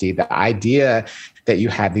safety, the idea that you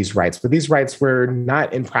had these rights, but these rights were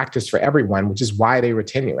not in practice for everyone, which is why they were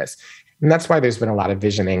tenuous. And that's why there's been a lot of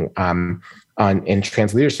visioning in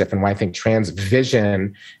trans leadership, and why I think trans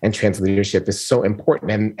vision and trans leadership is so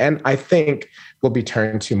important, and I think will be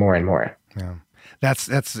turned to more and more. Yeah.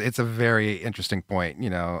 It's a very interesting point,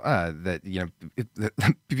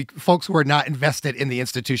 folks who are not invested in the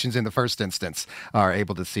institutions in the first instance are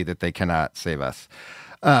able to see that they cannot save us.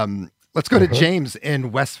 Let's go to James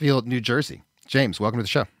in Westfield, New Jersey. James, welcome to the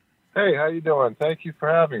show. Hey, how you doing? Thank you for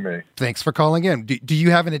having me. Thanks for calling in. Do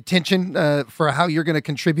you have an intention for how you're going to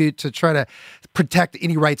contribute to try to protect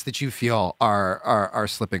any rights that you feel are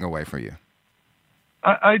slipping away from you?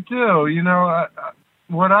 I do.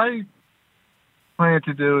 What I plan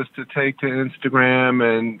to do is to take to Instagram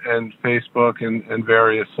and Facebook and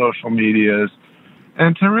various social medias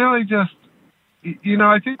and to really just,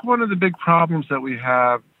 I think one of the big problems that we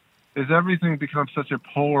have is everything becomes such a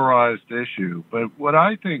polarized issue. But what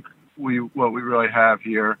I think what we really have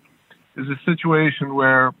here is a situation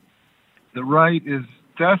where the right is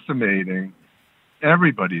decimating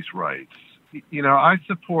everybody's rights. I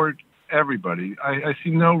support everybody. I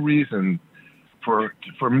see no reason for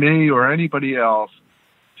me or anybody else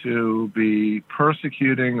to be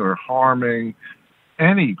persecuting or harming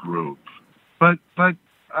any group. But as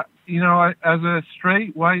a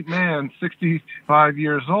straight white man, 65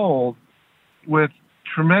 years old, with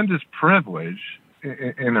tremendous privilege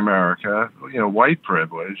in America, white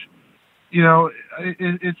privilege,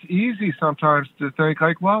 it's easy sometimes to think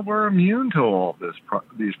like, well, we're immune to all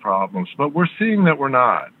these problems, but we're seeing that we're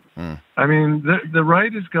not. I mean, the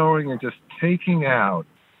right is going and just taking out,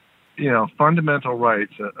 fundamental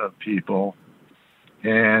rights of people,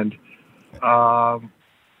 and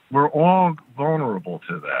we're all vulnerable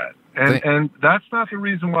to that. And that's not the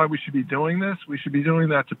reason why we should be doing this. We should be doing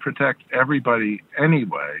that to protect everybody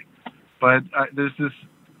anyway. But there's this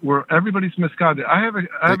where everybody's misguided. I have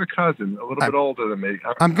a cousin a little bit older than me.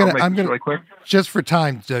 I'm gonna really quick. Just for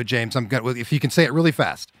time, James. If you can say it really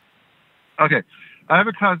fast. Okay, I have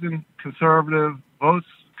a cousin, conservative, votes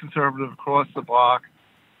conservative across the block,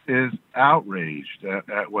 is outraged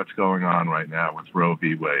at what's going on right now with Roe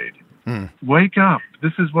v. Wade. Wake up!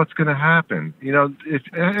 This is what's going to happen. If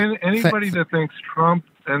anybody that thinks Trump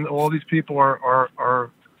and all these people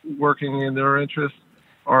are working in their interests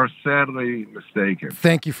are sadly mistaken.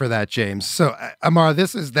 Thank you for that, James. So, Amara,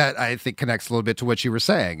 this is that I think connects a little bit to what you were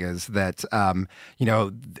saying, is that,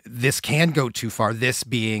 this can go too far. This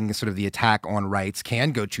being sort of the attack on rights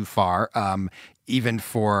can go too far, even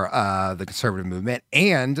for the conservative movement.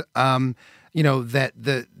 And,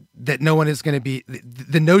 that no one is going to be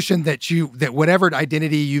the notion that whatever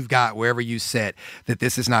identity you've got, wherever you sit, that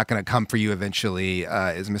this is not going to come for you eventually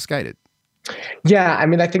is misguided. Yeah, I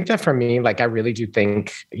mean, I think that for me, I really do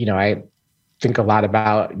think, think a lot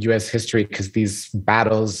about U.S. history because these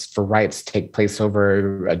battles for rights take place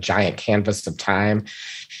over a giant canvas of time.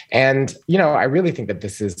 And, I really think that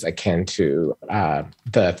this is akin to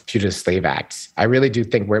the Fugitive Slave Act. I really do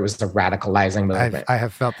think where it was a radicalizing moment. I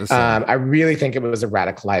have felt the same. I really think it was a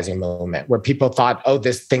radicalizing moment where people thought, oh,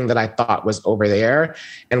 this thing that I thought was over there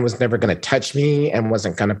and was never going to touch me and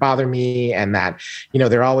wasn't going to bother me. And that,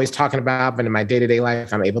 they're always talking about, but in my day-to-day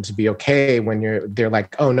life, I'm able to be okay when they're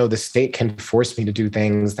like, oh, no, the state can force me to do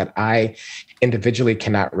things that I individually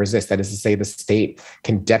cannot resist. That is to say, the state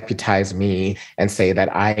can deputize me and say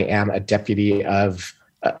that I am a deputy of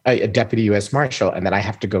a deputy U.S. Marshal and that I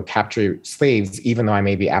have to go capture slaves, even though I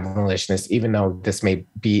may be abolitionist, even though this may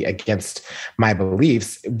be against my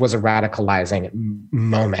beliefs. It was a radicalizing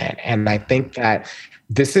moment. And I think that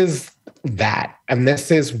this is that. And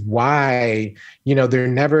this is why, there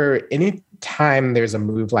never, any time there's a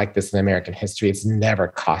move like this in American history, it's never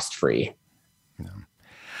cost-free.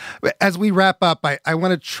 As we wrap up, I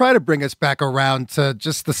want to try to bring us back around to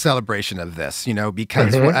just the celebration of this,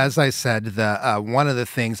 because as I said, one of the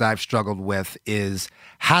things I've struggled with is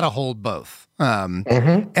how to hold both.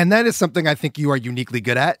 And that is something I think you are uniquely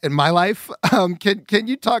good at in my life. Can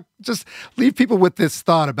you just leave people with this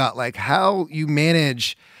thought about like how you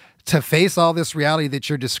manage to face all this reality that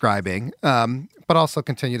you're describing, but also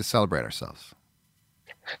continue to celebrate ourselves?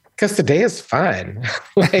 Because today is fun.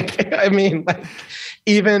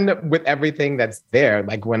 Even with everything that's there,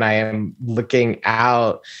 like when I am looking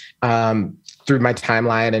out through my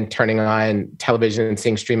timeline and turning on television and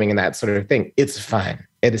seeing streaming and that sort of thing, it's fun.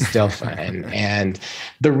 It is still fun. And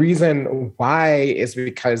the reason why is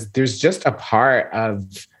because there's just a part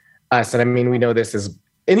of us, and we know this is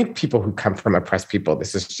any people who come from oppressed people,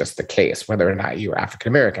 this is just the case, whether or not you're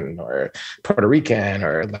African-American or Puerto Rican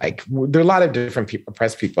or there are a lot of different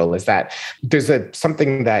oppressed people, is that there's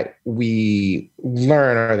something that we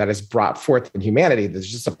learn or that is brought forth in humanity.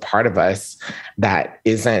 There's just a part of us that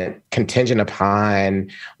isn't contingent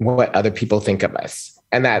upon what other people think of us.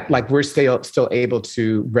 And that we're still able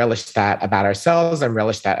to relish that about ourselves and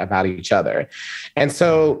relish that about each other. And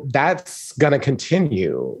so that's going to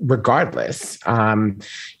continue regardless.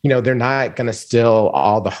 They're not going to steal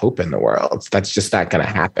all the hope in the world. That's just not going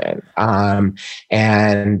to happen.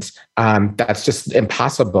 And that's just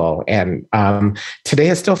impossible. And today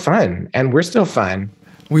is still fun and we're still fun.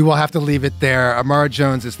 We will have to leave it there. Amara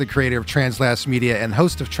Jones is the creator of Translash Media and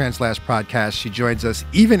host of Translash Podcast. She joins us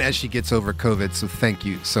even as she gets over COVID. So thank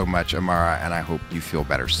you so much, Amara, and I hope you feel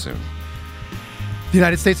better soon. The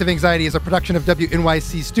United States of Anxiety is a production of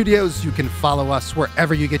WNYC Studios. You can follow us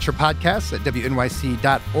wherever you get your podcasts at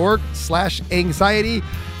wnyc.org/anxiety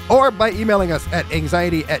or by emailing us at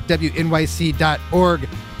anxiety@wnyc.org.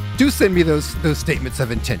 Do send me those statements of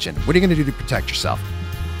intention. What are you going to do to protect yourself?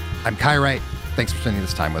 I'm Kai Wright. Thanks for spending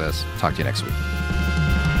this time with us. Talk to you next week.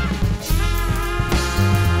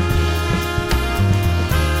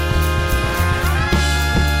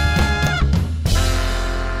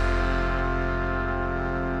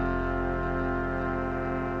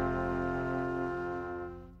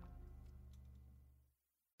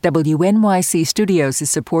 WNYC Studios is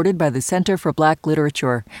supported by the Center for Black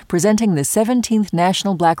Literature, presenting the 17th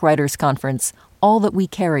National Black Writers Conference, All That We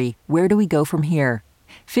Carry, Where Do We Go From Here?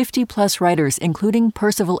 50-plus writers, including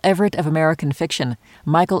Percival Everett of American Fiction,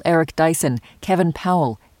 Michael Eric Dyson, Kevin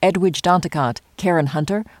Powell, Edwidge Danticott, Karen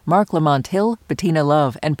Hunter, Mark Lamont Hill, Bettina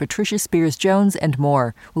Love, and Patricia Spears-Jones, and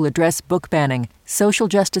more, will address book banning, social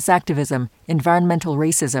justice activism, environmental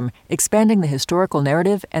racism, expanding the historical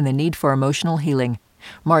narrative, and the need for emotional healing.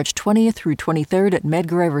 March 20th through 23rd at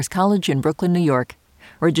Medgar Evers College in Brooklyn, New York.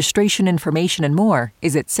 Registration information and more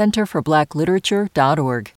is at centerforblackLiterature.org.